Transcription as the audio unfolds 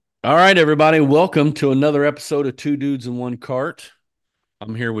All right, everybody, welcome to another episode of Two Dudes in One Cart.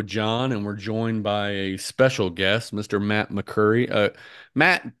 I'm here with John, and we're joined by a special guest, Mr. Matt McCurry.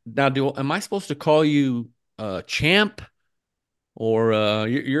 Matt, now am I supposed to call you champ, or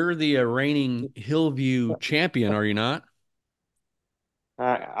you're the reigning Hillview champion, are you not?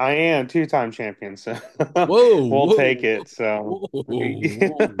 I am two-time champion, so Whoa, we'll take whoa, it. So whoa,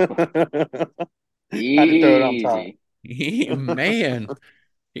 whoa. had to throw it on top. Easy. Man,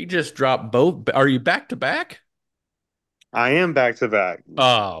 he just dropped both. Are you back to back? I am back to back.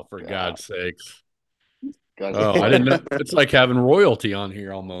 Oh, for God, God's sakes. guys are Oh, I didn't close. know. It's like having royalty on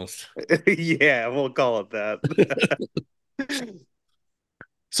here almost. Yeah, we'll call it that.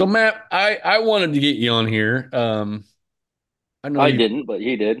 So Matt, I wanted to get you on here. I know I you. didn't, but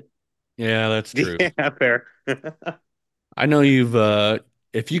he did. Yeah, that's true. Yeah, fair. I know you've.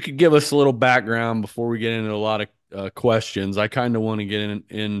 If you could give us a little background before we get into a lot of questions, I kind of want to get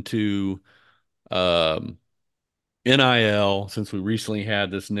into um, NIL since we recently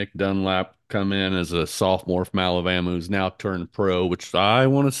had this Nick Dunlap come in as a sophomore from Alabama who's now turned pro, which I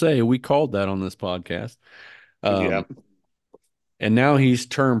want to say we called that on this podcast. Um, Yep. and now he's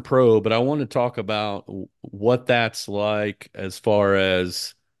turned pro, but I want to talk about what that's like as far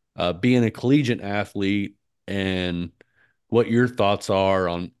as being a collegiate athlete and what your thoughts are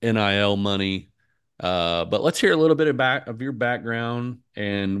on NIL money. But let's hear a little bit of your background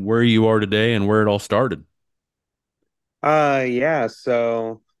and where you are today and where it all started. Yeah,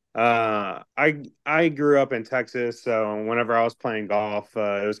 so I grew up in Texas, so whenever I was playing golf,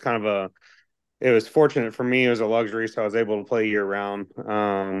 it was kind of a it was fortunate for me. It was a luxury, so I was able to play year round.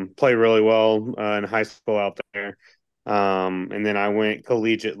 Play really well in high school out there. And then I went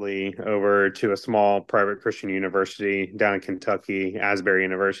collegiately over to a small private Christian university down in Kentucky, Asbury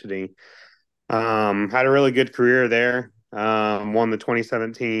University. Had a really good career there. Won the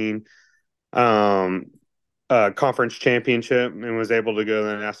 2017 um, conference championship and was able to go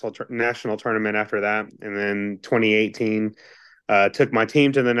to the national tournament after that. And then 2018, took my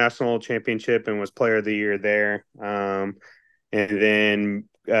team to the national championship and was player of the year there. And then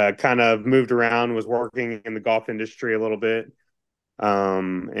kind of moved around, was working in the golf industry a little bit.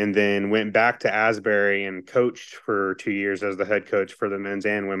 And then went back to Asbury and coached for 2 years as the head coach for the men's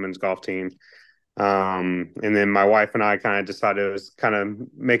and women's golf team. And then my wife and I kind of decided it was kind of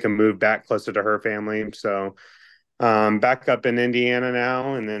make a move back closer to her family. So back up in Indiana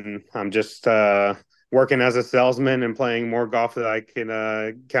now, and then I'm just working as a salesman and playing more golf that I can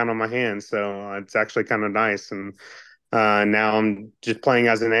count on my hands. So it's actually kind of nice. And now I'm just playing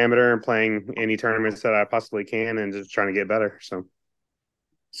as an amateur and playing any tournaments that I possibly can, and just trying to get better. So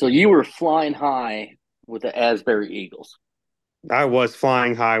So you were flying high with the Asbury Eagles. I was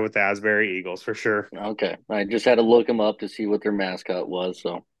flying high with the Asbury Eagles for sure. Okay, I just had to look them up to see what their mascot was.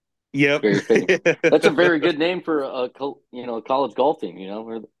 So Yep. very fitting. That's a very good name for a college golf team.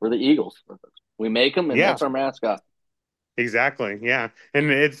 We're the Eagles. We make them, and Yeah. that's our mascot. Exactly. Yeah. And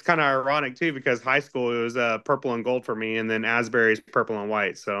it's kind of ironic too because high school it was purple and gold for me and then Asbury's purple and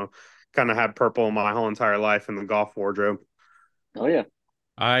white. So kind of had purple my whole entire life in the golf wardrobe. Oh yeah,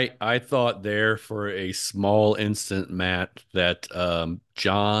 I thought there for a small instant, Matt, that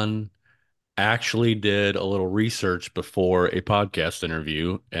John actually did a little research before a podcast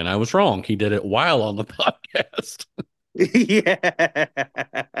interview, and I was wrong. He did it while on the podcast. Yeah.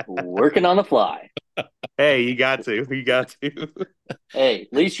 working on the fly. Hey, you got to. You got to. Hey,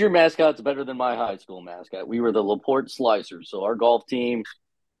 at least your mascot's better than my high school mascot. We were the Laporte Slicers, so our golf team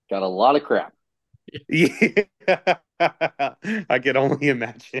got a lot of crap. Yeah. I could only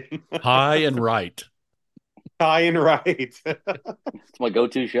imagine. High and right. High and right. It's my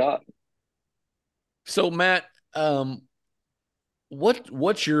go-to shot. So Matt, um,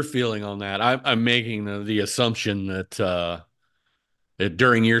 what's your feeling on that? I'm making the assumption that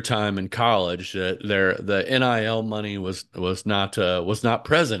during your time in college that the NIL money was not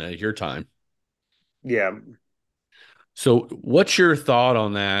present at your time. Yeah. So what's your thought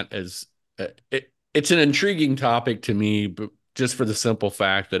on that? As it's an intriguing topic to me, but just for the simple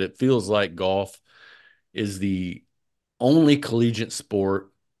fact that it feels like golf is the only collegiate sport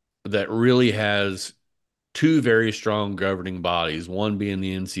that really has two very strong governing bodies, one being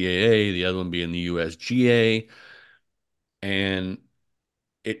the NCAA, the other one being the USGA. And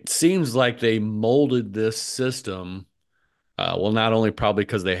it seems like they molded this system. Well, not only probably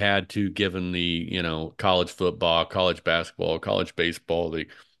because they had to, given the, college football, college basketball, college baseball, the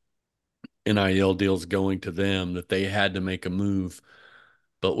NIL deals going to them, that they had to make a move.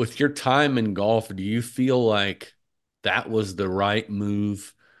 But with your time in golf, do you feel like that was the right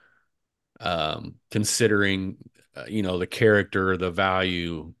move, considering, the character, the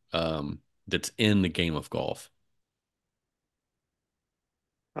value? that's in the game of golf?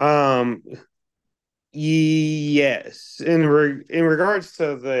 Um, yes. In regards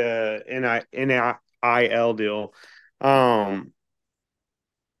to the NIL deal, um,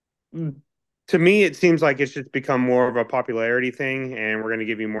 to me, it seems like it's just become more of a popularity thing, and we're going to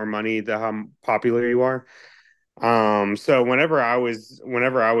give you more money the how popular you are. So whenever I was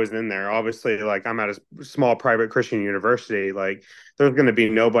in there, obviously, like I'm at a small private Christian university, like there's going to be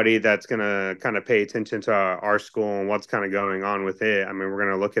nobody that's going to kind of pay attention to our school and what's kind of going on with it. I mean, we're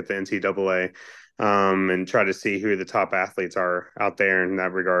going to look at the NCAA, and try to see who the top athletes are out there in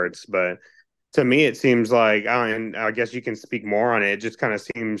that regards. But to me, it seems like, and I guess you can speak more on it. It just kind of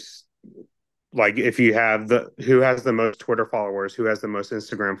seems like if you have the who has the most Twitter followers, who has the most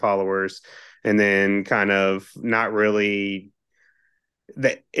Instagram followers, and then kind of not really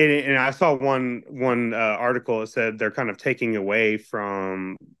that. And I saw one article that said they're kind of taking away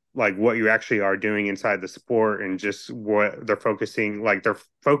from like what you actually are doing inside the sport and just what they're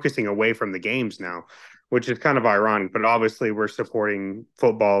focusing away from the games now, which is kind of ironic. But obviously, we're supporting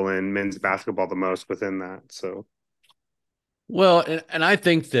football and men's basketball the most within that. So Well, and I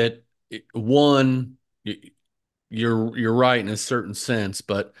think that one, you're right in a certain sense,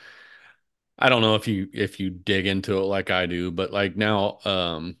 but I don't know if you dig into it like I do, but like now,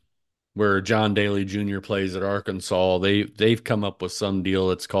 where John Daly Jr. plays at Arkansas, they've come up with some deal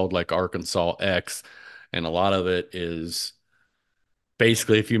that's called like Arkansas X, and a lot of it is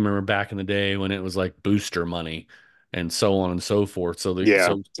basically, if you remember back in the day when it was like booster money and so on and so forth. yeah.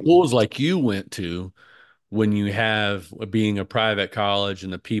 So schools like you went to, when you have being a private college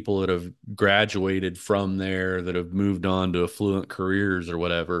and the people that have graduated from there that have moved on to affluent careers or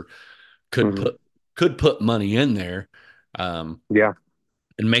whatever could Mhm. put money in there, um, Yeah.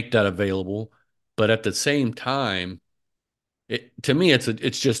 and make that available. But at the same time, to me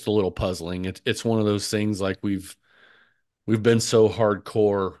it's just a little puzzling. It's one of those things like we've been so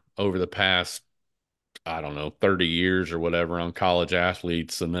hardcore over the past, I don't know, 30 years or whatever on college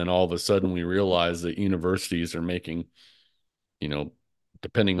athletes, and then all of a sudden we realize that universities are making, you know,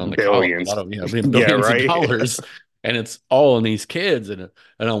 depending on the college, a lot Billions. of, Yeah, billions of right. dollars, and it's all in these kids. And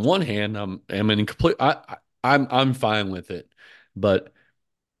on one hand, I'm in complete, I'm fine with it, but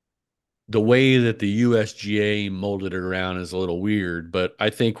the way that the USGA molded it around is a little weird. But I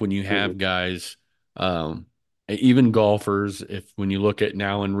think when you Mhm. have guys, even golfers, if when you look at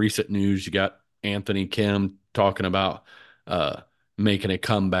now in recent news, you got Anthony Kim talking about uh, making a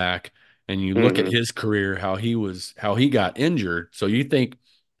comeback, and you look at Mhm. his career, how he got injured. So you think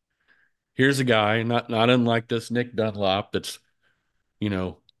here's a guy not unlike this Nick Dunlop that's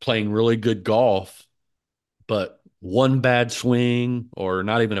playing really good golf, but one bad swing or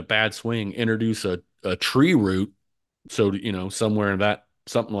not even a bad swing, introduce a tree root. So, somewhere in that,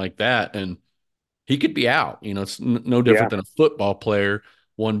 something like that. And he could be out. It's no different Yeah. than a football player.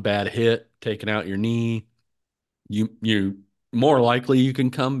 One bad hit, taking out your knee. You more likely you can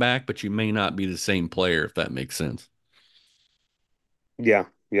come back, but you may not be the same player, if that makes sense. Yeah.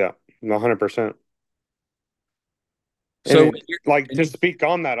 Yeah. 100%. And So, like and to you, speak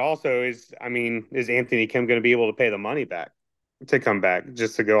on that also is, I mean, is Anthony Kim going to be able to pay the money back to come back?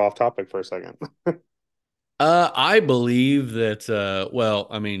 Just to go off topic for a second. I believe that, well,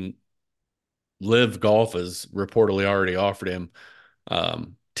 I mean, Live Golf has reportedly already offered him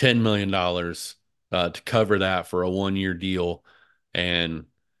 $10 million to cover that for a 1 year deal. And,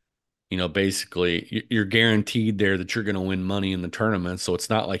 basically you're guaranteed there that you're going to win money in the tournament. So it's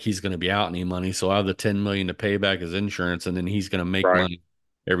not like he's going to be out any money. So out of the 10 million to pay back his insurance, and then he's going to make Right. money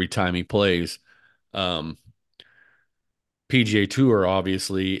every time he plays. Um, PGA Tour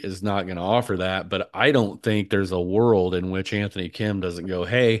obviously is not going to offer that, but I don't think there's a world in which Anthony Kim doesn't go,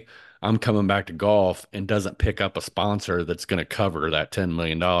 "Hey, I'm coming back to golf," and doesn't pick up a sponsor that's going to cover that $10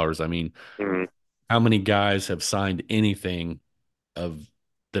 million. I mean, Mhm. how many guys have signed anything of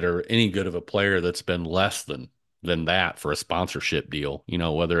that are any good of a player that's been less than that for a sponsorship deal?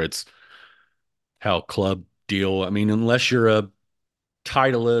 Whether it's how club deal. I mean, unless you're a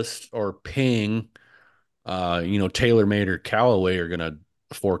Titleist or Ping, TaylorMade or Callaway are going to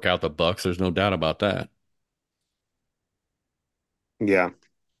fork out the bucks. There's no doubt about that. Yeah.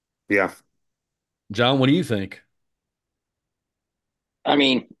 Yeah. John, what do you think? I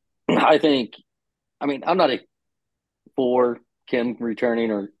mean, I think, I'm not for Kim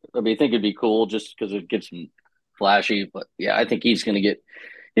returning, or I think it'd be cool just because it gets him flashy. But yeah, I think he's gonna get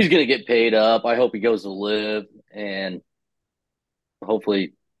paid up. I hope he goes to live and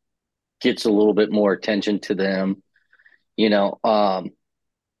hopefully gets a little bit more attention to them. As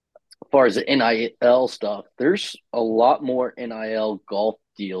far as the NIL stuff, there's a lot more NIL golf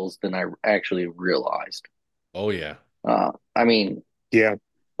deals than I actually realized. Oh yeah. I mean, Yeah.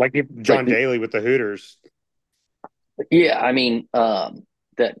 Like like John Daly with the Hooters. yeah, I mean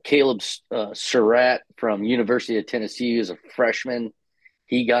that Caleb Surratt from University of Tennessee is a freshman.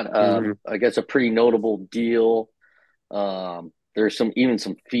 He got Hmm. I guess a pretty notable deal. There's some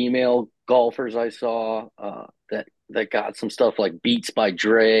female golfers I saw that got some stuff like Beats by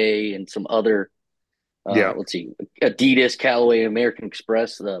Dre and some other Yeah. let's see, Adidas, Callaway, American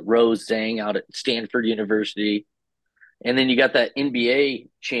Express, the Rose Zhang out at Stanford University, and then you got that NBA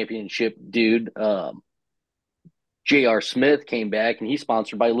championship dude, J.R. Smith came back and he's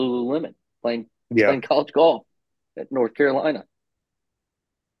sponsored by Lululemon, playing Yeah. playing college golf at North Carolina.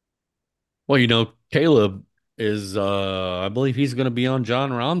 Well, Caleb is I believe he's going to be on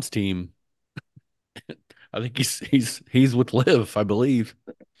John Rahm's team. I think he's with Liv, I believe.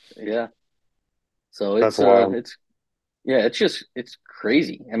 Yeah, so That's wild. it's yeah, it's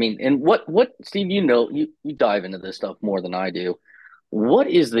crazy. I mean, and what Steve, you dive into this stuff more than I do. What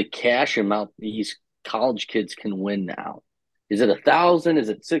is the cash amount these college kids can win now? Is it 1,000? Is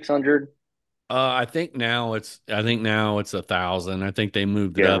it 600? I think now it's 1,000. I think they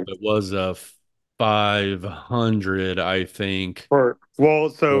moved it Yeah. up. It was a 500, I think,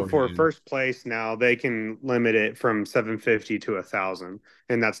 So for beforehand. first place now, they can limit it from 750 to 1,000,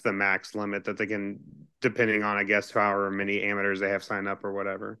 and that's the max limit that they can, depending on, I guess, however many amateurs they have signed up or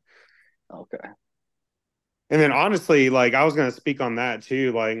whatever. Okay. And then honestly, like I was going to speak on that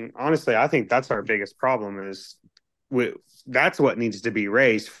too. Like honestly, I think that's our biggest problem is we, that's what needs to be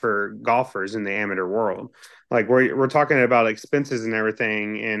raised for golfers in the amateur world. Like we're talking about expenses and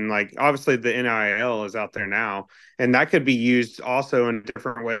everything, and like obviously the NIL is out there now, and that could be used also in a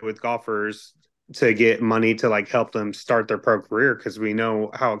different way with golfers to get money to like help them start their pro career because we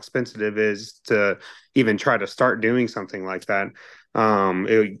know how expensive it is to even try to start doing something like that.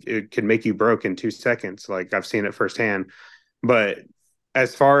 It could make you broke in 2 seconds. Like I've seen it firsthand. But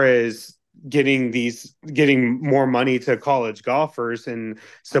as far as getting more money to college golfers and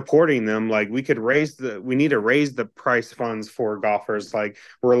supporting them, like we need to raise the price funds for golfers. Like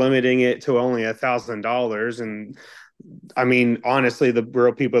we're limiting it to only $1,000, and I mean, honestly, the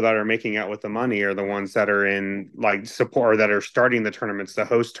real people that are making out with the money are the ones that are in like support or that are starting the tournaments, the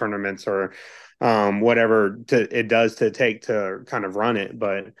host tournaments, or whatever it does to take to kind of run it.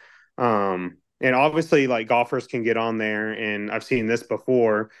 But and obviously, like golfers can get on there, and I've seen this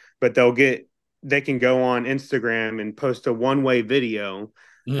before, but they can go on Instagram and post a one-way video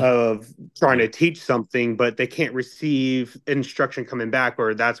Mm. of trying Yeah. to teach something, but they can't receive instruction coming back,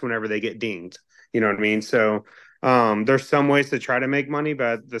 or that's whenever they get dinged. You know what I mean? So there's some ways to try to make money,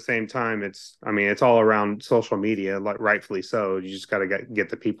 but at the same time, I mean, it's all around social media, like rightfully so. You just got to get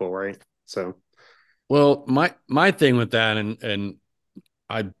the people right. So, Well, my thing with that, and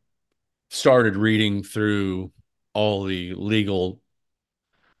I started reading through all the legal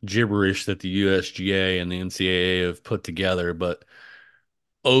gibberish that the USGA and the NCAA have put together, but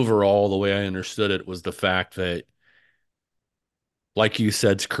overall, the way I understood it was the fact that, like you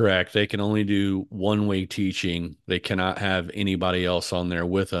said's correct, they can only do one-way teaching. They cannot have anybody else on there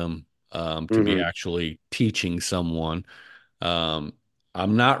with them to be mhm. actually teaching someone. Um,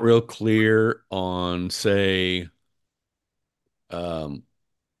 I'm not real clear on, say, um,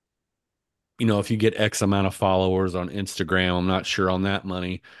 if you get X amount of followers on Instagram, I'm not sure on that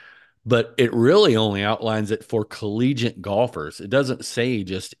money, but it really only outlines it for collegiate golfers. It doesn't say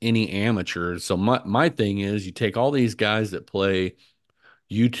just any amateurs. So my thing is you take all these guys that play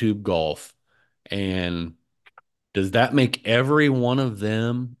YouTube golf, and does that make every one of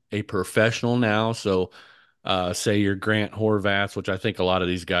them a professional now? So say you're Grant Horvaths, which I think a lot of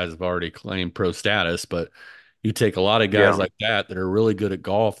these guys have already claimed pro status, but you take a lot of guys Yeah. like that are really good at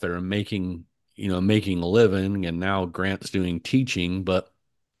golf that are making a living, and now Grant's doing teaching. But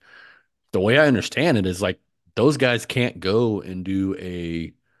the way I understand it is like those guys can't go and do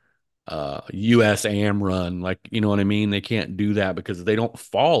a USAM run, like you know what I mean? They can't do that because they don't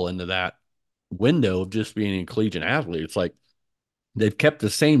fall into that window of just being a collegiate athlete. It's like they've kept the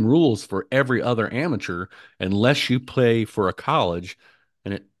same rules for every other amateur unless you play for a college.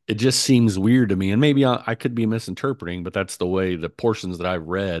 And it just seems weird to me. And maybe I could be misinterpreting, but that's the way the portions that I've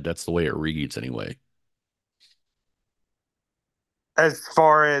read, that's the way it reads anyway. As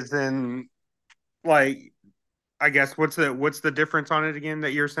far as in like, I guess what's the difference on it again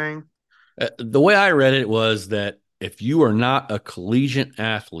that you're saying? The way I read it was that if you are not a collegiate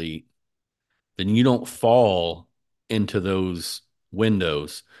athlete, then you don't fall into those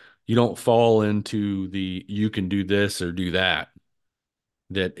windows. You don't fall into the you can do this or do that.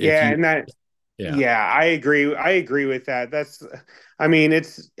 That if Yeah, you and that Yeah. Yeah, I agree. I agree with that. I mean,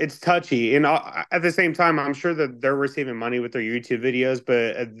 it's touchy, and at the same time, I'm sure that they're receiving money with their YouTube videos.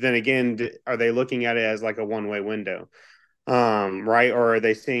 But then again, are they looking at it as like a one-way window, right? Or are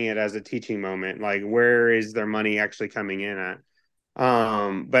they seeing it as a teaching moment? Like, where is their money actually coming in at?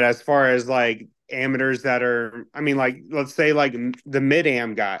 But as far as like amateurs that are, I mean, like let's say like the mid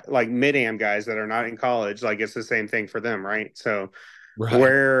am guys that are not in college, like it's the same thing for them, right? So Right.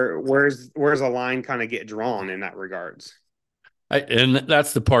 where's a line kind of get drawn in that regards? And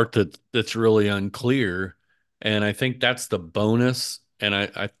that's the part that's really unclear. And I think that's the bonus. And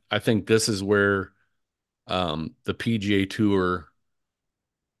I think this is where the PGA Tour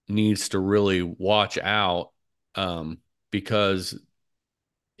needs to really watch out, um, because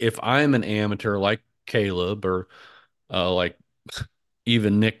if I'm an amateur like Caleb or like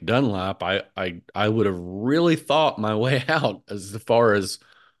even Nick Dunlap, I would have really thought my way out as far as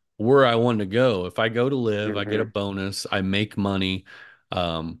where I want to go. If I go to live, I get a Hmm. bonus, I make money.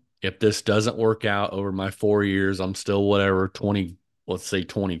 If this doesn't work out over my 4 years, I'm still whatever 20, let's say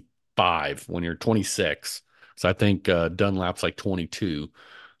 25 when you're 26. So I think Dunlap's like 22.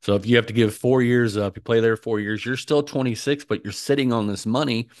 So if you have to give 4 years up, you play there 4 years, you're still 26, but you're sitting on this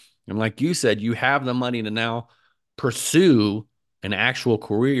money. And like you said, you have the money to now pursue an actual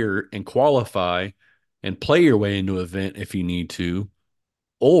career and qualify and play your way into an event if you need to,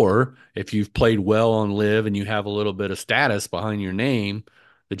 or if you've played well on live and you have a little bit of status behind your name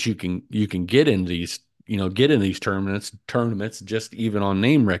that you can get in these, get in these tournaments just even on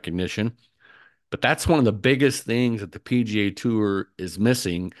name recognition. But that's one of the biggest things that the PGA Tour is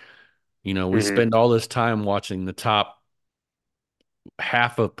missing. We Hmm. spend all this time watching the top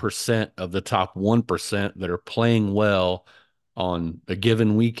half a percent of the top 1% that are playing well on a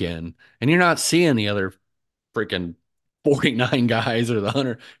given weekend, and you're not seeing the other freaking 49 guys or the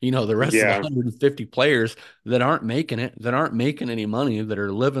 100, the rest of the Yeah. 150 players that aren't making it, that aren't making any money, that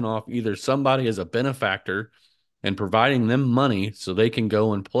are living off either somebody as a benefactor and providing them money so they can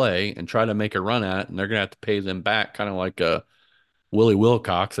go and play and try to make a run at it, and they're going to have to pay them back, kind of like Willie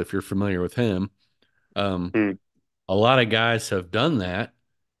Wilcox, if you're familiar with him. Um, Mm. a lot of guys have done that,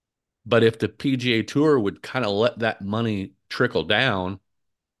 but if the PGA Tour would kind of let that money trickle down,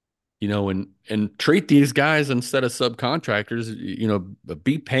 and treat these guys instead of subcontractors,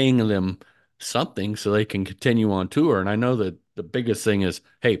 be paying them something so they can continue on tour. And I know that the biggest thing is,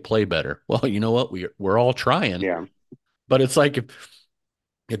 hey, play better. Well, you know what? We're all trying, Yeah. but it's like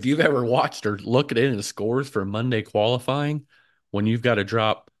if you've ever watched or looked at any of the scores for Monday qualifying, when you've got to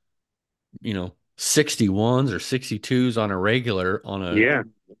drop, 61s or 62s on a regular on Yeah.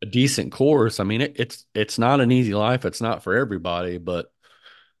 a decent course. I mean, it's not an easy life. It's not for everybody, but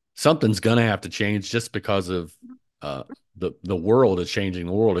something's gonna have to change just because of uh, the world is changing.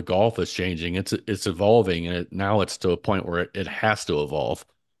 The world of golf is changing. It's evolving, and now it's to a point where it has to evolve.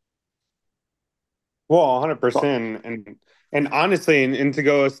 Well, Well, 100%. And honestly, and to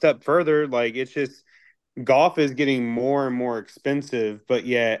go a step further, like it's just golf is getting more and more expensive, but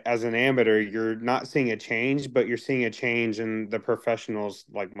yet as an amateur, you're not seeing a change, but you're seeing a change in the professionals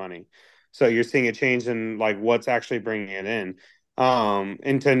like money. So you're seeing a change in like what's actually bringing it in.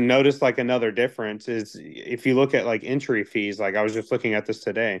 And to notice like another difference is if you look at like entry fees, like I was just looking at this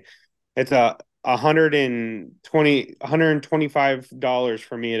today, it's $125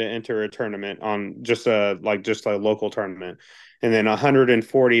 for me to enter a tournament on just a local tournament, and then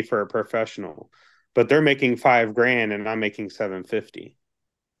 140 for a professional. But they're making 5 grand and I'm making 750.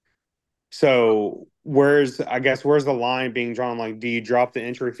 So where's the line being drawn? Like, do you drop the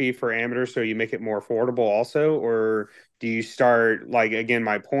entry fee for amateurs so you make it more affordable also, or do you start like again?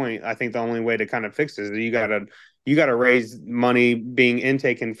 My point. I think the only way to kind of fix this is you gotta raise money being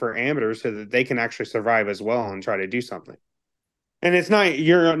intaken for amateurs so that they can actually survive as well and try to do something. And it's not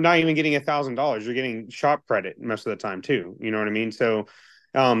you're not even getting $1,000. You're getting shop credit most of the time too. You know what I mean? So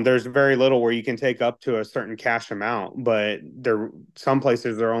there's very little where you can take up to a certain cash amount, but there some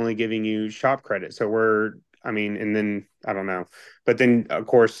places they're only giving you shop credit. So I mean, and then I don't know, but then of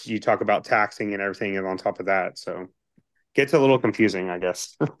course you talk about taxing and everything on top of that. So gets a little confusing, I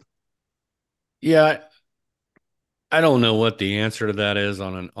guess. Yeah, I don't know what the answer to that is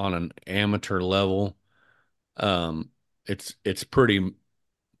on an amateur level. Um, it's pretty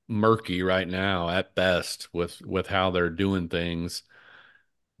murky right now at best with how they're doing things,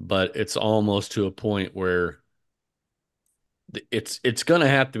 but it's almost to a point where it's going to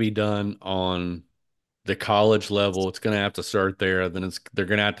have to be done on the college level. It's going to have to start there. Then they're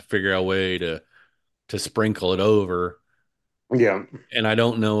going to have to figure out a way to sprinkle it over. Yeah. And I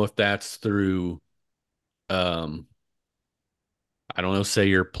don't know if that's through um, I don't know, say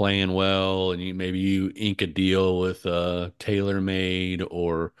you're playing well and maybe you ink a deal with TaylorMade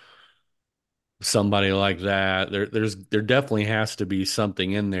or somebody like that. There definitely has to be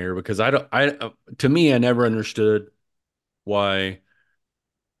something in there because I don't I to me I never understood why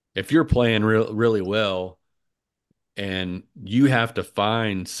if you're playing really well and you have to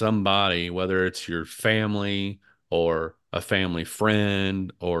find somebody, whether it's your family or a family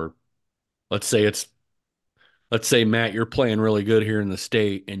friend, or let's say it's let's say Matt, you're playing really good here in the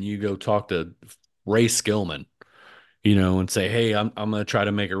state and you go talk to Ray Skillman, and say, "Hey, I'm going to try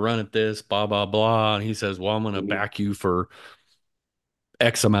to make a run at this, blah blah blah." And he says, "Well, I'm going to Mhm. back you for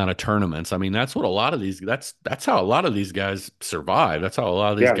X amount of tournaments." I mean, that's what a lot of these that's how a lot of these guys survive. That's how a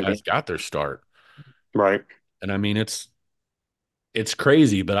lot of these Yeah, guys got their start. right. And I mean, it's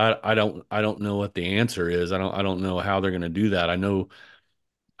crazy, but I don't know what the answer is. I don't know how they're going to do that. I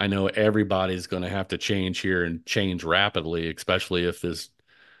know everybody's going to have to change here and change rapidly, especially if this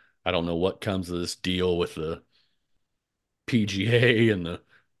I don't know what comes of this deal with the PGA and the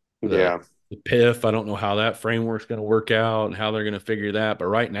Yeah. the PIF. I don't know how that framework's going to work out and how they're going to figure that. But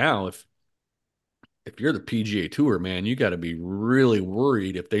right now, if you're the PGA Tour, man, you got to be really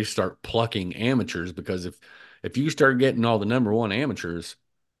worried if they start plucking amateurs because if you start getting all the number one amateurs,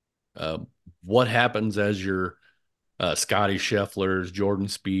 uh, what happens as your Scotty Schefflers, Jordan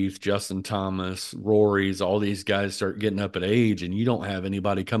Spieth, Justin Thomas, Rory's, all these guys start getting up at age, and you don't have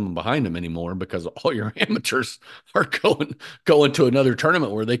anybody coming behind them anymore because all your amateurs are going to another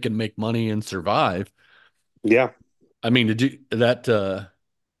tournament where they can make money and survive. Yeah. I mean, did you that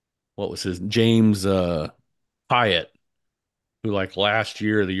what was his James Hyatt, who like last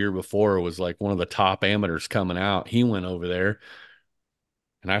year or the year before was like one of the top amateurs coming out. He went over there,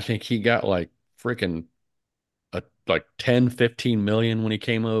 and I think he got like freaking like 10, 15 million when he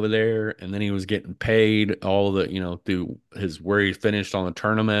came over there, and then he was getting paid all the through his where he finished on the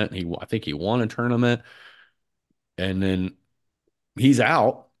tournament. I think he won a tournament, and then he's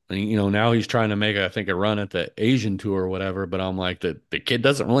out. And now he's trying to make I think a run at the Asian tour or whatever. But I'm like the kid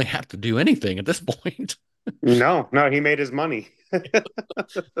doesn't really have to do anything at this point. No, no, he made his money.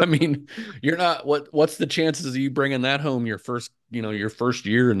 I mean, you're not what's the chances of you bringing that home your first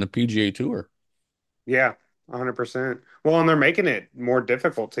year in the PGA Tour? Yeah, 100%. Well, and they're making it more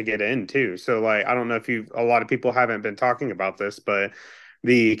difficult to get in too. So like I don't know if you a lot of people haven't been talking about this, but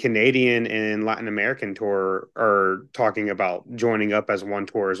the Canadian and Latin American tour are talking about joining up as one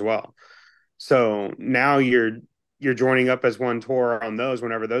tour as well. So now you're joining up as one tour on those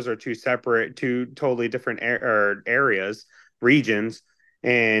whenever those are two totally different areas, regions,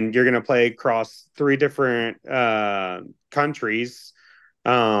 and you're going to play across three different countries.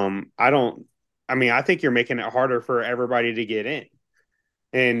 I don't. I mean, I think you're making it harder for everybody to get in,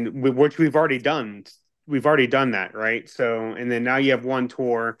 and which we've already done. We've already done that, right? So, and then now you have one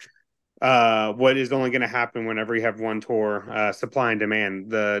tour. What is only going to happen whenever you have one tour, supply and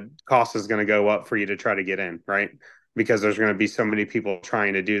demand, the cost is going to go up for you to try to get in, right? Because there's going to be so many people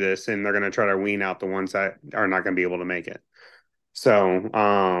trying to do this, and they're going to try to wean out the ones that are not going to be able to make it. So,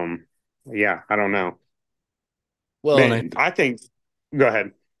 yeah, I don't know. Well, and But I think, go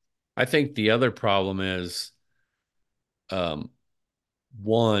ahead. I think the other problem is um,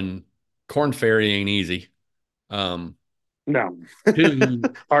 one, Corn Ferry ain't easy. Um, No,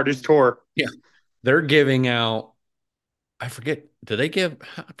 Two, hardest tour. yeah, they're giving out. I forget. Do they give?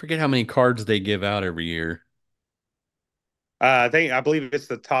 I forget how many cards they give out every year. I believe it's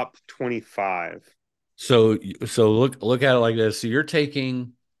the top 25. So, so look at it like this. So you're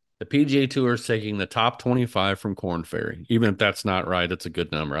taking the PGA Tour is taking the top 25 from Corn Ferry. Even if that's not right, that's a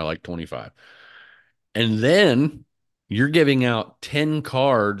good number. I like 25. And then you're giving out 10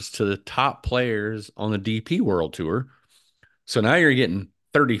 cards to the top players on the DP World Tour. So now you're getting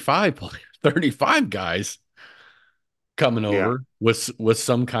 35 players, 35 guys coming Yeah, over with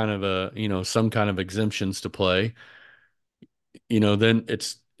some kind of exemptions to play. Then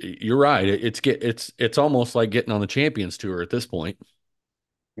you're right. It's almost like getting on the Champions Tour at this point.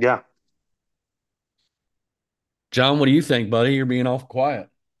 yeah. John, what do you think, buddy? You're being awful quiet.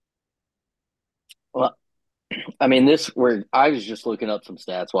 Well, I mean, this where I was just looking up some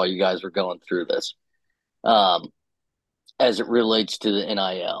stats while you guys were going through this, um, as it relates to the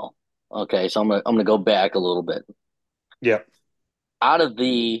NIL. Okay, so I'm gonna go back a little bit. Yeah. Out of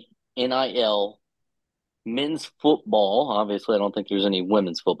the NIL, men's football, obviously, I don't think there's any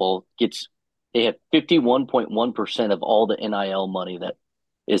women's football. They have 51.1% of all the NIL money that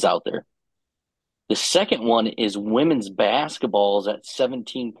is out there. The second one is women's basketball is at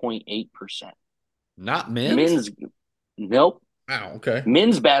 17.8%. Not men's? Men's, nope. Wow. Okay.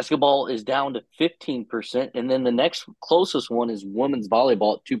 Men's basketball is down to 15%, and then the next closest one is women's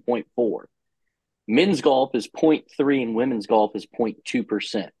volleyball at 2.4. Men's golf is 0.3 and women's golf is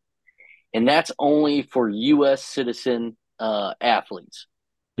 0.2%. And that's only for U.S. citizen athletes.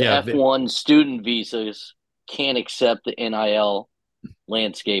 The Yeah. F1 student visas can't accept the NIL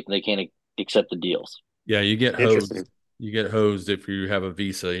landscape, and they can't accept the deals. Yeah. You get hosed. Interesting. You get hosed if you have a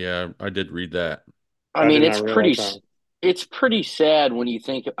visa. Yeah. I did read that. I I mean, did not realize that. it's pretty sad when you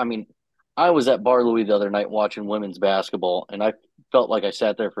think. I mean, I was at Bar Louie the other night watching women's basketball, and I felt like I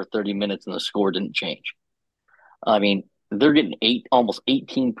sat there for 30 minutes and the score didn't change. I mean, they're getting almost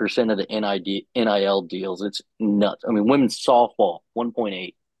 18% of the NIL deals. It's nuts. I mean, women's softball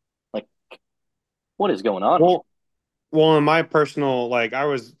 1.8. Like, what is going on here? Well, well, in my personal, like, I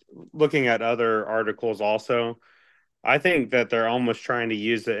was looking at other articles also. I think that they're almost trying to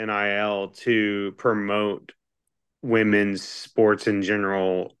use the NIL to promote women's sports in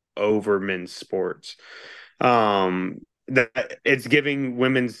general over men's sports. That it's giving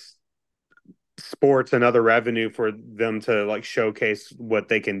women's sports another revenue for them to like showcase what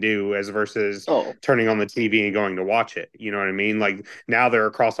they can do as versus Oh, turning on the TV and going to watch it. You know what I mean? Like now they're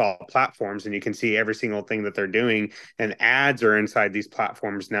across all platforms and you can see every single thing that they're doing, and ads are inside these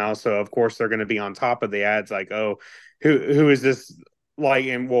platforms now. So of course they're going to be on top of the ads like, "Oh, who is this?" Like,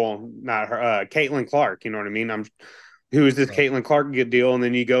 and well, not her, Caitlin Clark, you know what I mean? I'm who is this Right. Caitlin Clark good deal? And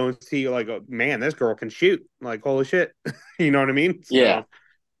then you go and see like, oh, man, this girl can shoot. Like, holy shit. You know what I mean? yeah. So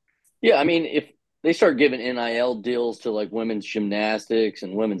Yeah, I mean, if they start giving NIL deals to like women's gymnastics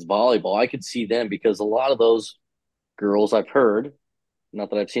and women's volleyball, I could see them because a lot of those girls I've heard,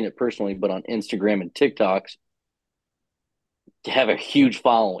 not that I've seen it personally, but on Instagram and TikToks, have a huge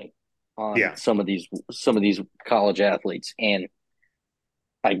following on yeah. some of these college athletes, and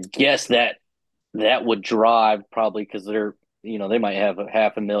I guess that would drive probably because they might have a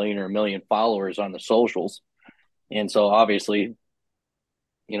 500,000 or 1 million followers on the socials, and so obviously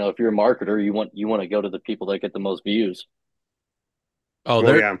if you're a marketer, you want to go to the people that get the most views. Oh,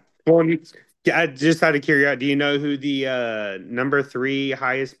 Well, there. yeah. Well, yeah, just out of curiosity, do you know who the number three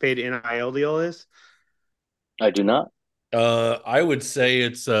highest paid NIL deal is? I do not. I would say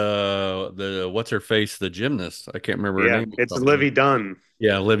it's the what's her face, the gymnast. I can't remember her Yeah, name. it's Livy Dunn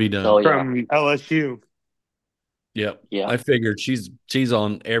Yeah, Livy Oh Dunn. yeah, from LSU. Yep. yeah. I figured she's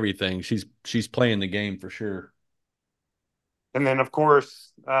on everything. She's playing the game for sure. And then, of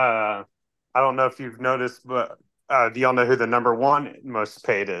course, I don't know if you've noticed, but do y'all know who the number one most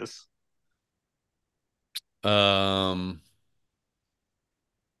paid is? Um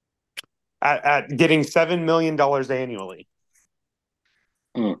At getting $7 million annually.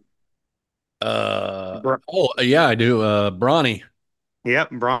 Mm. oh yeah, I do. Bronny, Yep,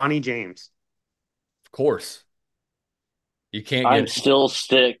 Bronny James. of course. You can't I'm get still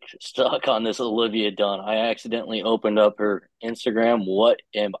stuck on this Olivia Dunn. I accidentally opened up her Instagram. What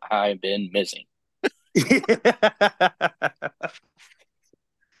am I been missing?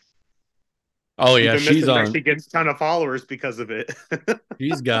 Oh You've yeah, been missing that she gets a ton of followers because of it.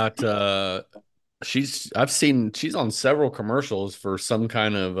 she's got I've seen she's on several commercials for some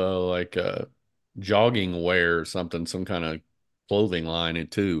kind of like jogging wear or something, some kind of clothing line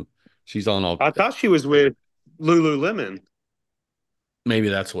and too. She's on all I thought she was with Lululemon. maybe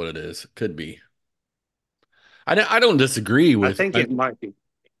that's what it is. Could be. I don't disagree I with think it might be.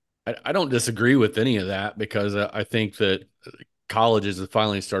 I don't disagree with any of that because I think that colleges have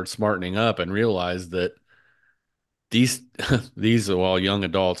finally started smartening up and realized that these these well young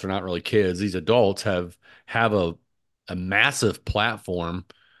adults are not really kids. These adults have a massive platform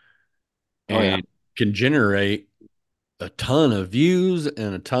Oh yeah, and can generate a ton of views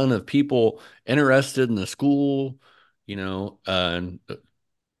and a ton of people interested in the school. And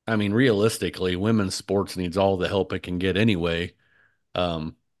I mean, realistically, women's sports needs all the help it can get anyway.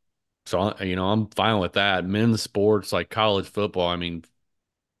 Um, so I'm fine with that. Men's sports like college football, I mean,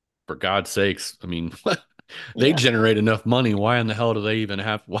 for God's sakes, I mean, they yeah, generate enough money. Why in the hell do they even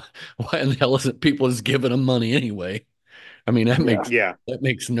have? Why in the hell isn't people just giving them money anyway? I mean, yeah. Yeah, that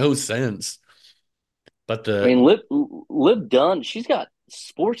makes no sense. But I mean, Liv Dunn, she's got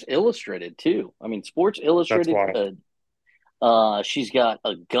Sports Illustrated too. I mean, Sports that's Illustrated. wild. She's got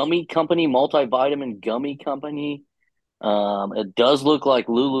a gummy company, multivitamin gummy company. It does look like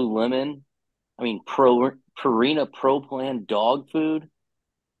Lululemon. I mean, Purina Pro Plan dog food.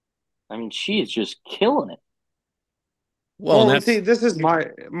 I mean, she is just killing it. well, and Well, see, that's this is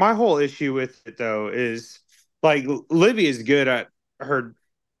my whole issue with it though is like Livy is good at her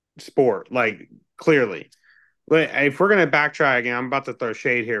sport, like clearly. But if we're gonna backtrack again, I'm about to throw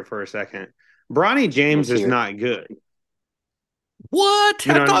shade here for a second. Bronny James Let's is hear it. not good. What?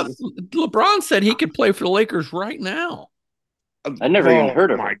 You I know what I thought mean? LeBron said he could play for the Lakers right now. I never even Oh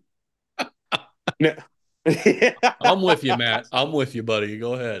heard of my. him. No. I'm with you, Matt. I'm with you, buddy.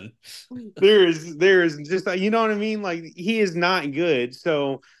 Go ahead. There's just you know what I mean. Like he is not good.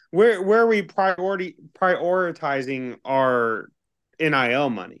 So where are we prioritizing our NIL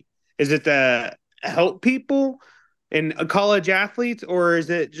money? Is it to help people and college athletes, or is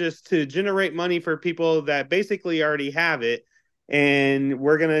it just to generate money for people that basically already have it? And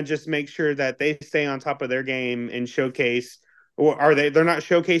we're gonna just make sure that they stay on top of their game and showcase. Or are they? They're not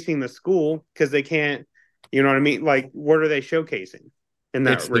showcasing the school because they can't. You know what I mean? Like, what are they showcasing in It's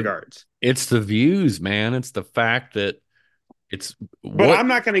that the regards? it's the views, man. It's the fact that it's But what I'm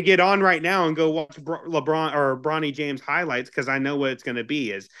not going to get on right now and go watch LeBron or Bronny James highlights because I know what it's going to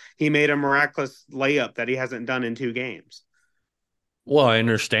be. Is he made a miraculous layup that he hasn't done in 2 games? well, I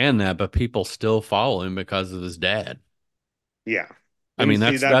understand that, but people still follow him because of his dad. Yeah, I and mean, see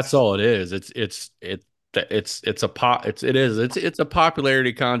that's that's all it is. It's a pop it's a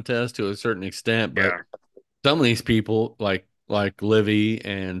popularity contest to a certain extent, but yeah. some of these people like Livy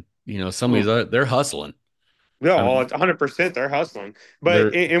and some of these other, they're hustling. I No, mean, it's 100% they're hustling. But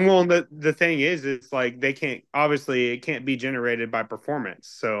they're and well, the thing is, it's like they can't obviously it can't be generated by performance.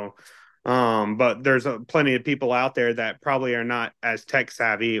 So, but there's plenty of people out there that probably are not as tech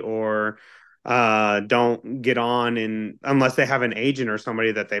savvy or don't get on and unless they have an agent or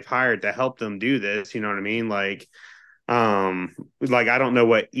somebody that th've hired to help them do this. You know what I mean? Like I don't know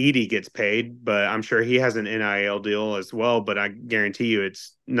what Edie gets paid, but I'm sure he has an NIL deal as well. But I guarantee you,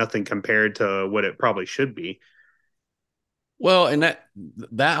 it's nothing compared to what it probably should be. well, and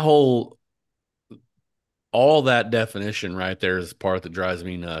that whole all that definition right there is the part that drives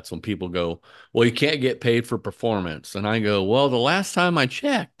me nuts when people go, well, you can't get paid for performance. And I go, well, the last time I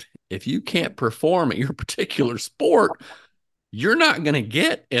checked, if you can't perform at your particular sport, you're not going to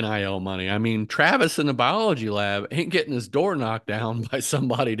get NIL money. I mean, Travis in the biology lab ain't getting his door knocked down by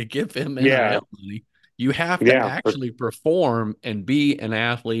somebody to give him Yeah, NIL money. You have to yeah, actually perform and be an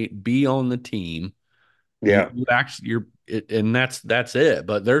athlete, be on the team. You, yeah. you actually and that's it.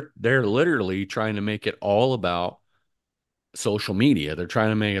 But they're literally trying to make it all about social media. They're trying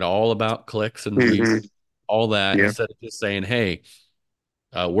to make it all about clicks and views, Hmm. all that, Yeah. instead of just saying, "Hey,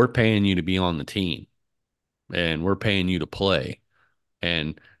 we're paying you to be on the team, and we're paying you to play."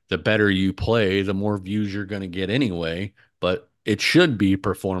 And the better you play, the more views you're going to get anyway. But it should be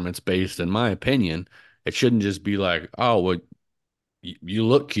performance based, in my opinion. It shouldn't just be like, oh, well, you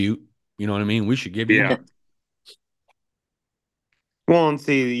look cute. You know what I mean? We should give you Yeah. money. Well, and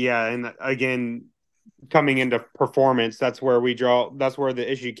see, yeah, and again, coming into performance, that's where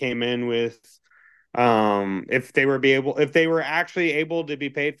the issue came in with if they were actually able to be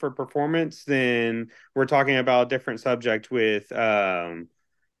paid for performance, then we're talking about a different subject with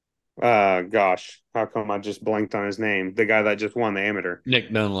gosh, how come I just blanked on his name? The guy that just won the amateur.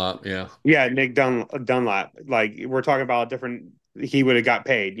 Nick Dunlop, yeah. Yeah, Dunlap. Like we're talking about different. He would have got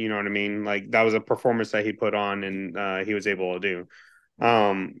paid. You know what I mean? Like that was a performance that he put on, and he was able to do.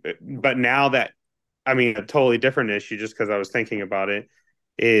 But now that I mean, a totally different issue. Just because I was thinking about it,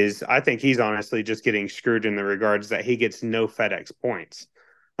 is I think he's honestly just getting screwed in the regards that he gets no FedEx points.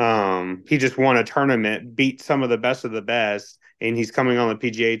 He just won a tournament, beat some of the best, and he's coming on the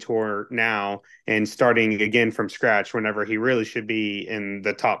PGA Tour now and starting again from scratch whenever he really should be in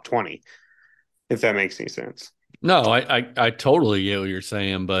the top 20, if that makes any sense. No, I totally get what you're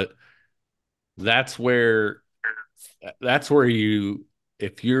saying, but that's where that's where you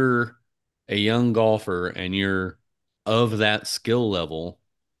if you're a young golfer and you're of that skill level,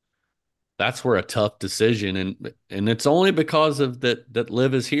 that's where a tough decision, and it's only because of that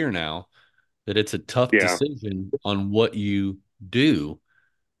Liv is here now, that it's a tough Yeah. decision on what you do.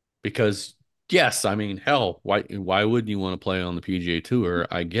 Because yes, I mean, hell, why wouldn't you want to play on the PGA Tour?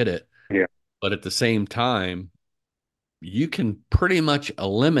 I get it. Yeah. But at the same time, you can pretty much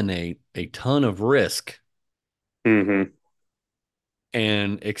eliminate a ton of risk. Hmm.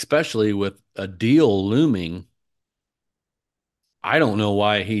 And especially with a deal looming, I don't know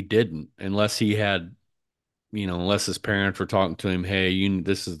why he didn't, unless he had, unless his parents were talking to him, hey,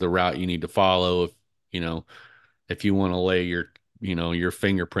 this is the route you need to follow you know, if you want to lay your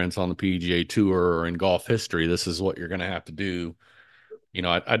fingerprints on the PGA Tour or in golf history, this is what you're going to have to do.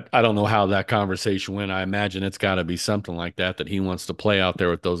 I don't know how that conversation went. I imagine it's got to be something like that he wants to play out there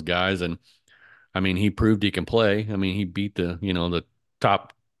with those guys. And I mean, he proved he can play. I mean, he beat the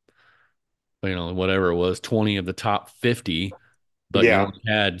top, whatever it was, 20 of the top 50, but you Yeah. only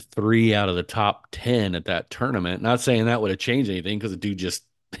had three out of the top 10 at that tournament. Not saying that would have changed anything because the dude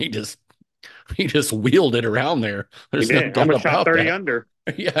he just He just wheeled it around there. He There's no did. doubt Almost shot about 30 that. under.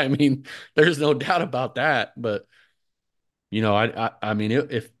 Yeah, I mean, there's no doubt about that. But I mean,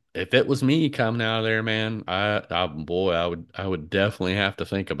 if it was me coming out of there, man, boy, I would definitely have to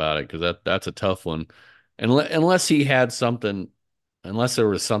think about it because that's a tough one, unless he had something, unless there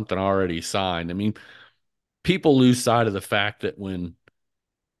was something already signed. I mean, people lose sight of the fact that when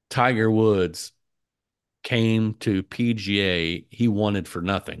Tiger Woods came to PGA, he wanted for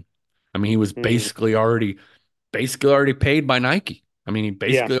nothing. I mean, he was Hmm. basically already paid by Nike. I mean, he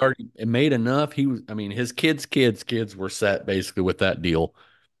Yeah. basically already made enough. I mean, his kids were set basically with that deal.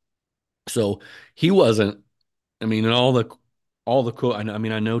 So he wasn't, I mean, and all the cool, I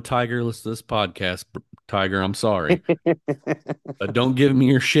mean, I know Tiger listens to this podcast. Tiger, I'm sorry, but don't give me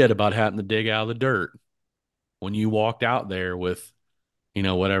your shit about having to dig out of the dirt when you walked out there with,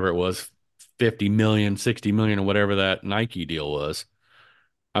 whatever it was, 50 million, 60 million, or whatever that Nike deal was.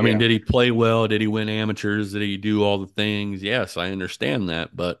 I mean, Yeah. did he play well? Did he win amateurs? Did he do all the things? Yes, I understand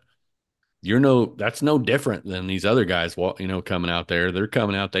that, but that's no different than these other guys, coming out there. They're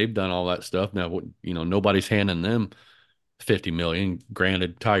coming out, they've done all that stuff. Now, nobody's handing them 50 million.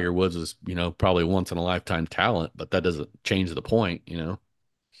 Granted, Tiger Woods is, probably once in a lifetime talent, but that doesn't change the point.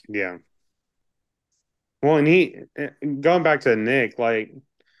 Yeah. Well, and going back to Nick, like,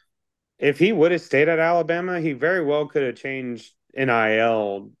 if he would have stayed at Alabama, he very well could have changed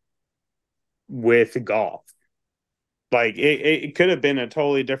NIL with golf. Like, it could have been a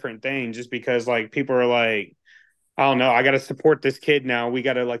totally different thing just because, like, people are like, I don't know. I got to support this kid now. We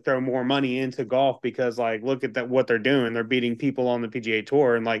got to like throw more money into golf because like look at that what they're doing. They're beating people on the PGA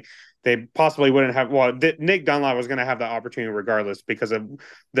Tour and like they possibly wouldn't have. Well, Nick Dunlap was going to have the opportunity regardless because of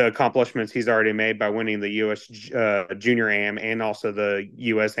the accomplishments he's already made by winning the U.S. Junior Am and also the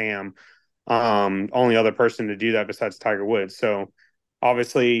U.S. Am. Only other person to do that besides Tiger Woods. So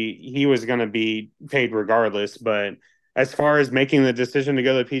obviously he was going to be paid regardless, but as far as making the decision to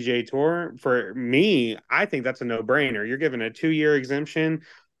go to the PGA Tour, for me, I think that's a no-brainer. You're given a 2-year exemption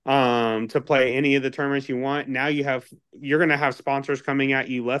to play any of the tournaments you want. Now you're going to have sponsors coming at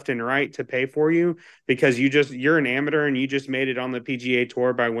you left and right to pay for you because you're an amateur and you just made it on the PGA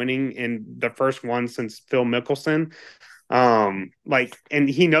Tour by winning in the first one since Phil Mickelson. Like, and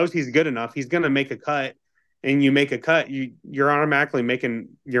he knows he's good enough. He's going to make a cut, and you make a cut, you're automatically making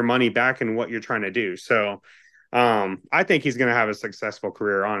your money back in what you're trying to do. So, I think he's going to have a successful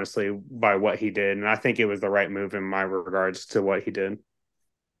career, honestly, by what he did, and I think it was the right move in my regards to what he did.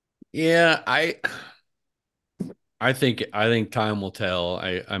 Yeah, I think time will tell.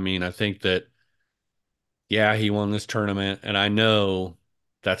 I mean, I think that, yeah, he won this tournament, and I know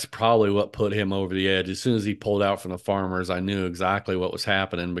that's probably what put him over the edge. As soon as he pulled out from the Farmers, I knew exactly what was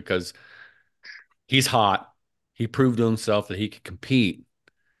happening because he's hot. He proved to himself that he could compete.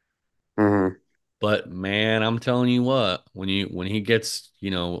 Mm-hmm. But man, I'm telling you what, when he gets,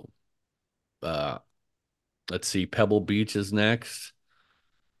 uh, let's see, Pebble Beach is next.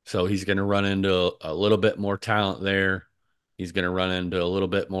 So he's going to run into a little bit more talent there. He's going to run into a little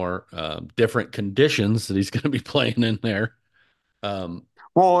bit more different conditions that he's going to be playing in there. Um,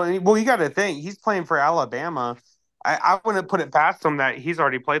 Well, you got to think he's playing for Alabama. I wouldn't put it past him that he's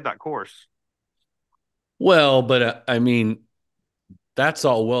already played that course. well, but I mean, that's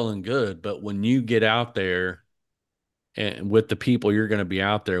all well and good. But when you get out there and with the people you're going to be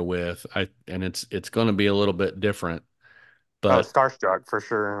out there with, and it's going to be a little bit different. Oh, But starstruck for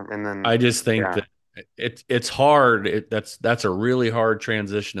sure. And then, I just think yeah. that it's hard. That's a really hard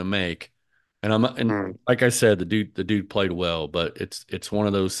transition to make. And Mm. like I said, the dude played well, but it's one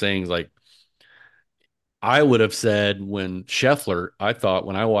of those things like I would have said when Scheffler, I thought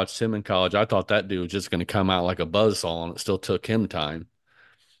when I watched him in college, I thought that dude was just going to come out like a buzzsaw, and it still took him time.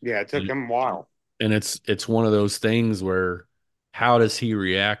 Yeah, it took And, him a while. and it's one of those things where how does he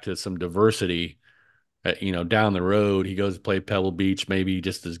react to some diversity? Down the road, he goes to play Pebble Beach. Maybe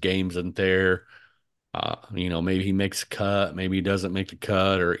just his game's isn't there. Maybe he makes a cut, maybe he doesn't make the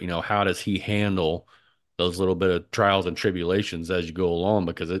cut, or how does he handle those little bit of trials and tribulations as you go along?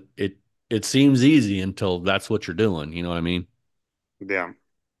 Because it seems easy until that's what you're doing. You know what I mean? Yeah.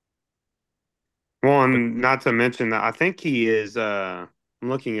 Well, and not to mention that I think he is I'm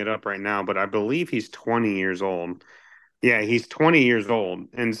looking it up right now, but I believe he's 20 years old. Yeah, he's 20 years old.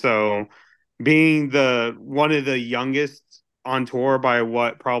 And so being the one of the youngest on tour by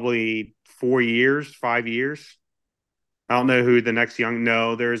what, probably 4 years, 5 years. I don't know who the next young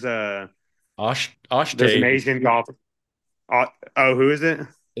no, there's an Oshte Asian golfer. Oh, who is it?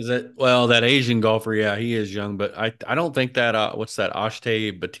 is it? Well, that Asian golfer, yeah, he is young, but I don't think that what's that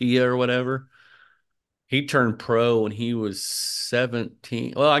Oshte Batia or whatever. He turned pro when he was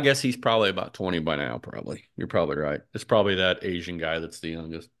 17. Well, I guess he's probably about 20 by now, probably. You're probably right. It's probably that Asian guy that's the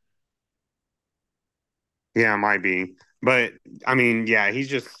youngest. Yeah, it might be. But I mean, yeah,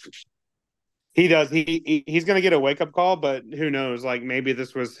 he does he's gonna get a wake up call, but who knows? Like maybe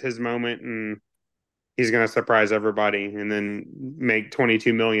this was his moment and he's gonna surprise everybody and then make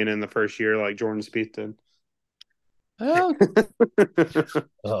 22 million in the first year like Jordan Spieth did. Well,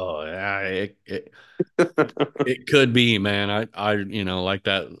 oh yeah, it could be, man. Like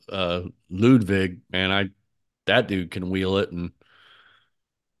that Ludwig, man, that dude can wheel it, and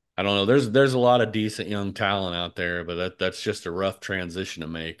I don't know. There's a lot of decent young talent out there, but that's just a rough transition to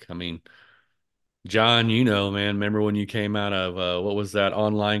make. I mean, John, man, remember when you came out of what was that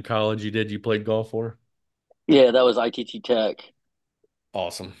online college you did? You played golf for? Yeah, that was ITT Tech.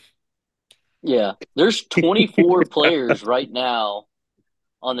 Awesome. Yeah, there's 24 players right now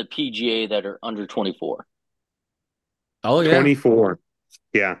on the PGA that are under 24. Oh yeah. 24.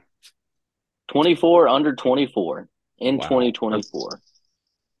 Yeah. 24 under 24 in Wow. 2024.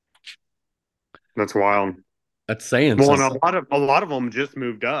 That's wild. That's saying Well, and something. a lot of them just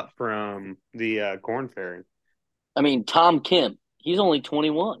moved up from the Corn Ferry. I mean, Tom Kemp, he's only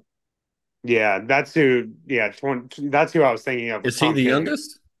 21. Yeah, that's who. Yeah, that's who I was thinking of. Was Is he Tom the Kim?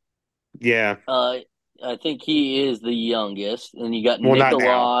 youngest? Yeah. Uh, I think he is the youngest. And you got Well, not now.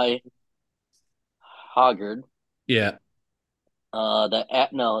 Nikolai Hoggard, Yeah.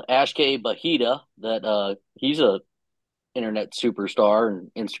 no Ashke Bahita. He's a internet superstar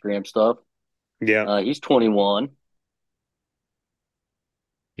and Instagram stuff. Yeah. He's 21.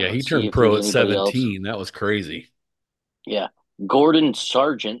 Yeah, he Let's see turned if pro there's at anybody else. 17. That was crazy. Yeah, Gordon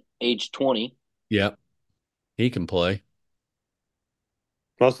Sargent, age 20. Yeah, he can play.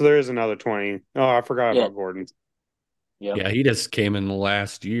 Well, so there is another 20. Oh, I forgot Yeah, about Gordon. yep. Yeah, he just came in the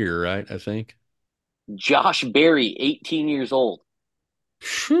last year, right? I think. Josh Berry, 18 years old.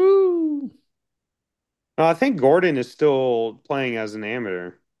 Shoo. I think Gordon is still playing as an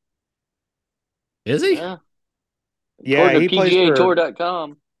amateur. Is he? Yeah, Yeah, according to he plays for.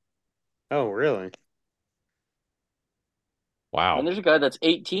 PGAtour.com. Oh, really? And Wow. there's a guy that's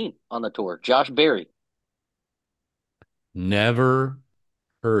 18 on the tour, Josh Berry. Never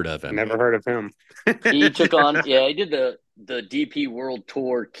heard of him. Never heard of him. He did the DP World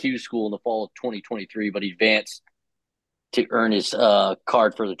Tour Q School in the fall of 2023, but he advanced to earn his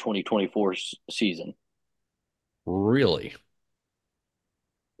card for the 2024 season. Really?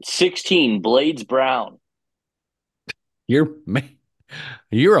 16, Blades Brown. You're man,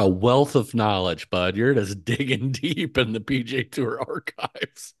 you're a wealth of knowledge, bud. You're just digging deep in the PJ Tour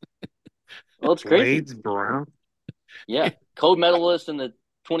archives. Well, it's crazy. Blades Brown. Yeah, co-medalist in the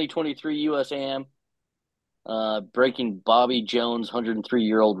 2023 USAM, breaking Bobby Jones'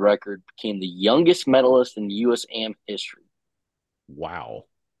 103-year-old record, became the youngest medalist in USAM history. Wow.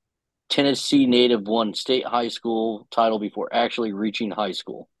 Tennessee native won state high school title before actually reaching high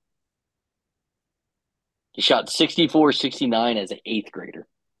school. He shot 64-69 as an eighth grader.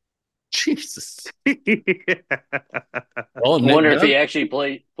 Jesus. Yeah. Well, I wonder if he actually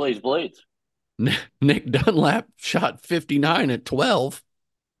plays blades. Nick Dunlap shot 59 at 12.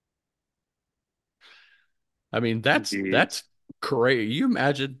 I mean, Jeez. that's crazy.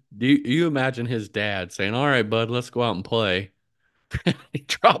 Do you imagine his dad saying, "All right, bud, let's go out and play." He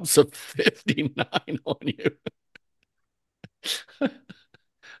drops a 59 on you.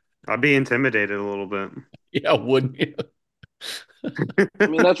 I'd be intimidated a little bit. Yeah, wouldn't you? I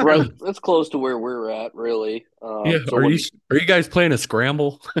mean, that's right. That's close to where we're at, really. Yeah, So are you when, are you guys playing a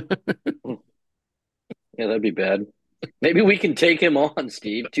scramble? yeah, that'd be bad. Maybe we can take him on,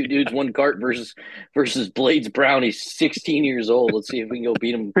 Steve. Two dudes, one cart versus Blades Brown. He's 16 years old. Let's see if we can go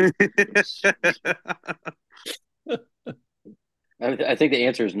beat him. I think the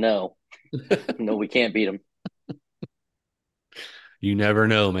answer is no. No, we can't beat him. You never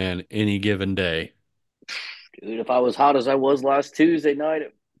know, man. Any given day. Dude, if I was hot as I was last Tuesday night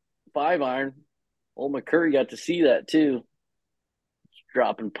at 5-iron, old McCurry got to see that too.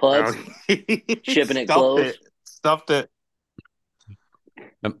 Dropping putts, Oh, shipping it stuffed close. it. Stuffed it.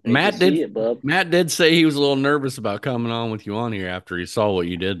 Hate to Matt see did it, bub. Matt did say he was a little nervous about coming on with you on here after he saw what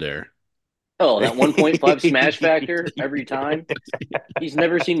you did there. Oh, that 1.5 smash factor every time. He's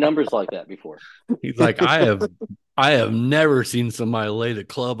never seen numbers like that before. He's like, I have never seen somebody lay the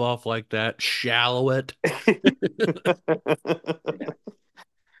club off like that, shallow it. Yeah.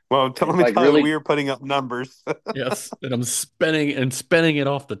 Well, let If me I tell you, we really, were putting up numbers. Yes. And I'm spinning it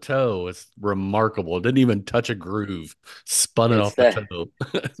off the toe. It's remarkable. It didn't even touch a groove. Spun it it's off the that toe.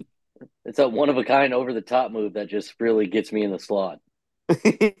 it's that one of a kind over the top move that just really gets me in the slot.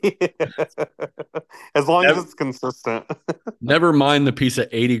 As long as Never, it's consistent. never mind the piece of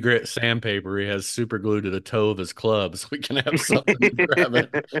 80 grit sandpaper he has super glued to the toe of his club so we can have something to grab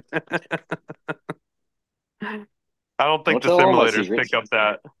it. I don't think Don't the tell all my simulators pick secrets. up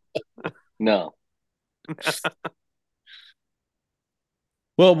that. No.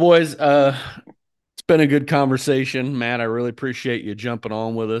 Well, boys, it's been a good conversation. Matt, I really appreciate you jumping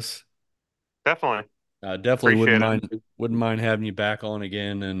on with us. Definitely. Definitely Appreciate it. wouldn't mind having you back on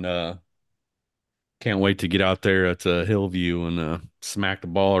again, and can't wait to get out there at Hillview and smack the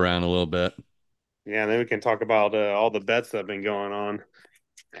ball around a little bit. Yeah, then we can talk about all the bets that have been going on.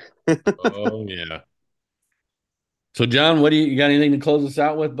 Oh yeah. So, John, what do you got anything to close us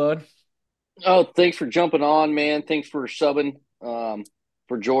out with, bud? Oh, thanks for jumping on, man. Thanks for subbing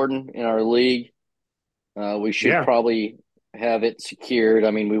for Jordan in our league. We should Yeah. probably have it secured.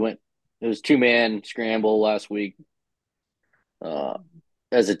 I mean, it was 2-man scramble last week. Uh,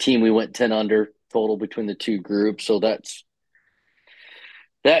 as a team, we went 10 under total between the two groups. So that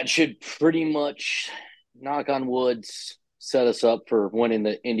should pretty much, knock on woods, set us up for winning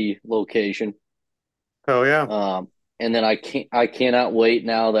the Indy location. Oh yeah. Um, and then I cannot wait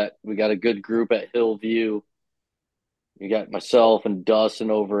now that we got a good group at Hillview. You got myself and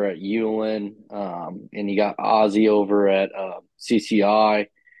Dustin over at Ewan, and you got Ozzy over at CCI.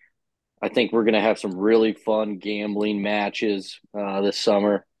 I think we're going to have some really fun gambling matches this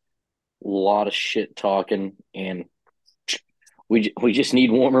summer. A lot of shit talking, and we just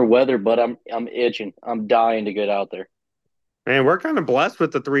need warmer weather. But I'm itching. I'm dying to get out there. Man, we're kind of blessed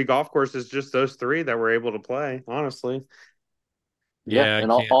with the three golf courses, just those three that we're able to play, honestly. Yeah, Yeah, I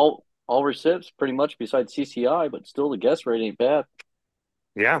and can't. all recips pretty much besides CCI, but still the guest rate ain't bad.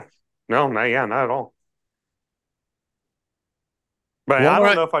 Yeah. No, not yeah, not at all. But Well, I all don't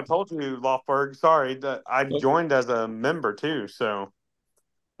right. know if I told you, Lofberg, sorry, that I joined as a member too. So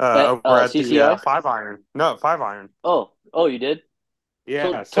At over at the CCI. five iron. No, five iron. Oh, you did.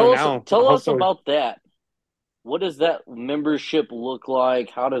 So Yeah. So now tell us hopefully about that. What does that membership look like?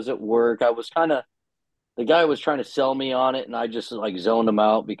 How does it work? I was kind of the guy was trying to sell me on it, and I just like zoned him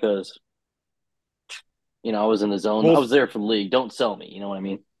out because I was in the zone. I we'll was there for the league. Don't sell me. You know what I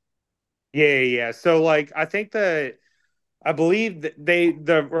mean? yeah, yeah, yeah. So like I think that I believe that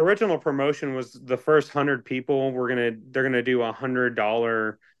the original promotion was the first 100 people they're gonna do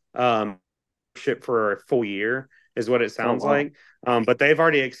 $100 ship for a full year is what it Oh sounds wow. like. But they've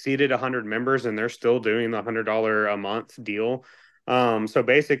already exceeded 100 members and they're still doing the $100 a month deal. So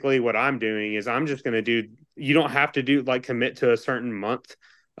basically, what I'm doing is I'm just going to do. You don't have to do like commit to a certain month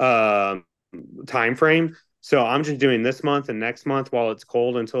uh, time frame. So I'm just doing this month and next month while it's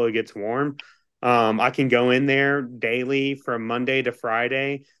cold until it gets warm. I can go in there daily from Monday to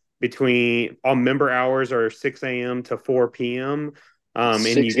Friday between all member hours are 6 a.m. to 4 p.m. And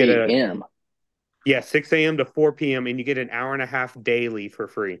you Six get a a.m. yeah, 6 a.m. to 4 p.m. and you get an hour and a half daily for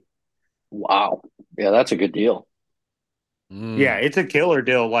free. Wow. Yeah, that's a good deal. Yeah, Mm. it's a killer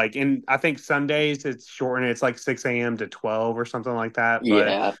deal. Like, and I think Sundays it's shortened. It's like 6 a.m. to 12 or something like that. But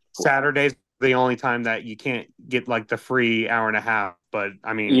Yeah. Saturdays the only time that you can't get like the free hour and a half. But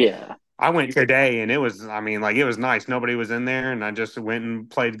I mean, Yeah. I went today and it was, I mean, like it was nice. Nobody was in there, and I just went and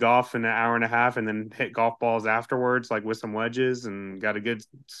played golf in an hour and a half, and then hit golf balls afterwards, like with some wedges, and got a good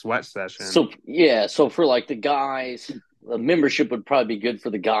sweat session. So for like the guys, the membership would probably be good for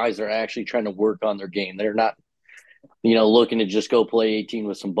the guys that are actually trying to work on their game. They're not looking to just go play 18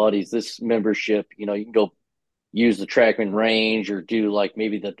 with some buddies. This membership, you can go use the trackman range or do like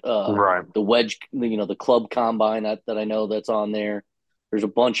maybe Right. the wedge, the club combine that I know that's on there. There's a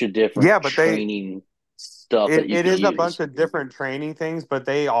bunch of different Yeah, but they training stuff that It you it could is a use. bunch of different training things, but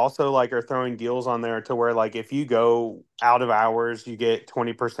they also like are throwing deals on there to where like if you go out of hours, you get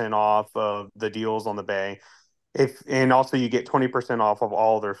 20% off of the deals on the bay. If and also you get 20% off of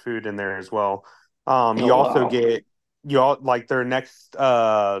all their food in there as well. Oh You also wow. get you all like their next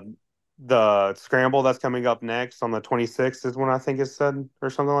the scramble that's coming up next on the 26th is when I think it's said or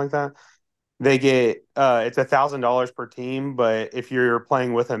something like that. They get it's $1,000 per team, but if you're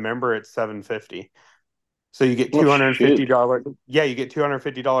playing with a member, it's 750. So you get Oh two hundred and fifty shoot. dollars. Yeah, you get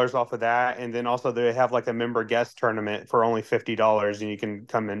 $250 off of that, and then also they have like a member guest tournament for only $50, and you can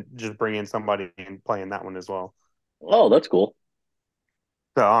come and just bring in somebody and play in that one as well. Oh, that's cool.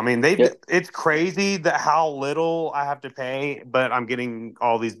 So I mean, Yeah, it's crazy that how little I have to pay, but I'm getting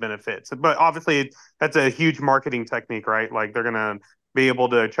all these benefits. But obviously, that's a huge marketing technique, right? Like they're gonna be able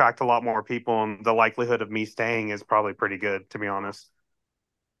to attract a lot more people, and the likelihood of me staying is probably pretty good, to be honest.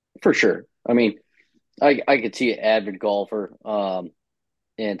 for sure. I mean, I could see an avid golfer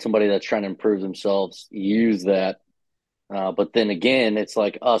and somebody that's trying to improve themselves use that. But then again, it's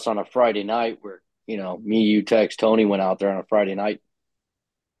like us on a Friday night where, me, you, Tex, Tony went out there on a Friday night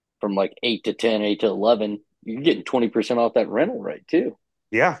from like 8 to 10, 8 to 11. You're getting 20% off that rental rate too.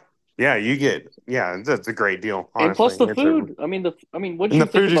 Yeah. Yeah, that's a great deal, And plus honestly. the food. What did And the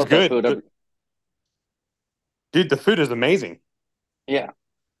you think food is about that good. food? Dude, the food is amazing. Yeah.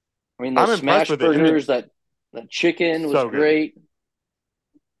 I mean, I'm those impressed smash with it. I mean, burgers, that chicken was so good. great.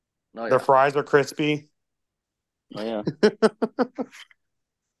 Oh Their yeah. fries are crispy. Oh yeah.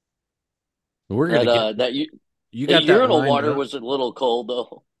 We're gonna That get you the got that urinal lined water up. was a little cold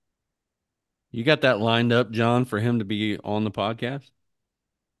though. You got that lined up, John, for him to be on the podcast.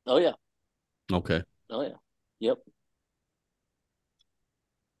 Oh yeah. Okay. Oh yeah. Yep.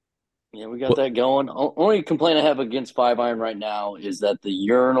 Yeah, we got Well, that going. Only complaint I have against Five Iron right now is that the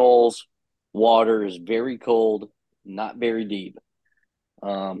urinals water is very cold, not very deep.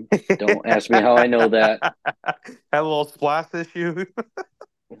 Don't ask me how I know that. Had a little splash issue.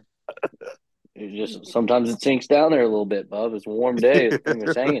 It just sometimes it sinks down there a little bit, Bub. It's a warm day. The thing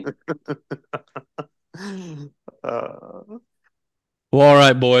is hanging. uh, well, all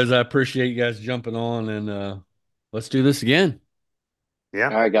right, boys. I appreciate you guys jumping on, and let's do this again. yeah,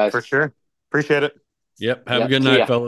 All right, guys. for sure. Appreciate it. Yep. Have a Yep. good See night, ya. fellas.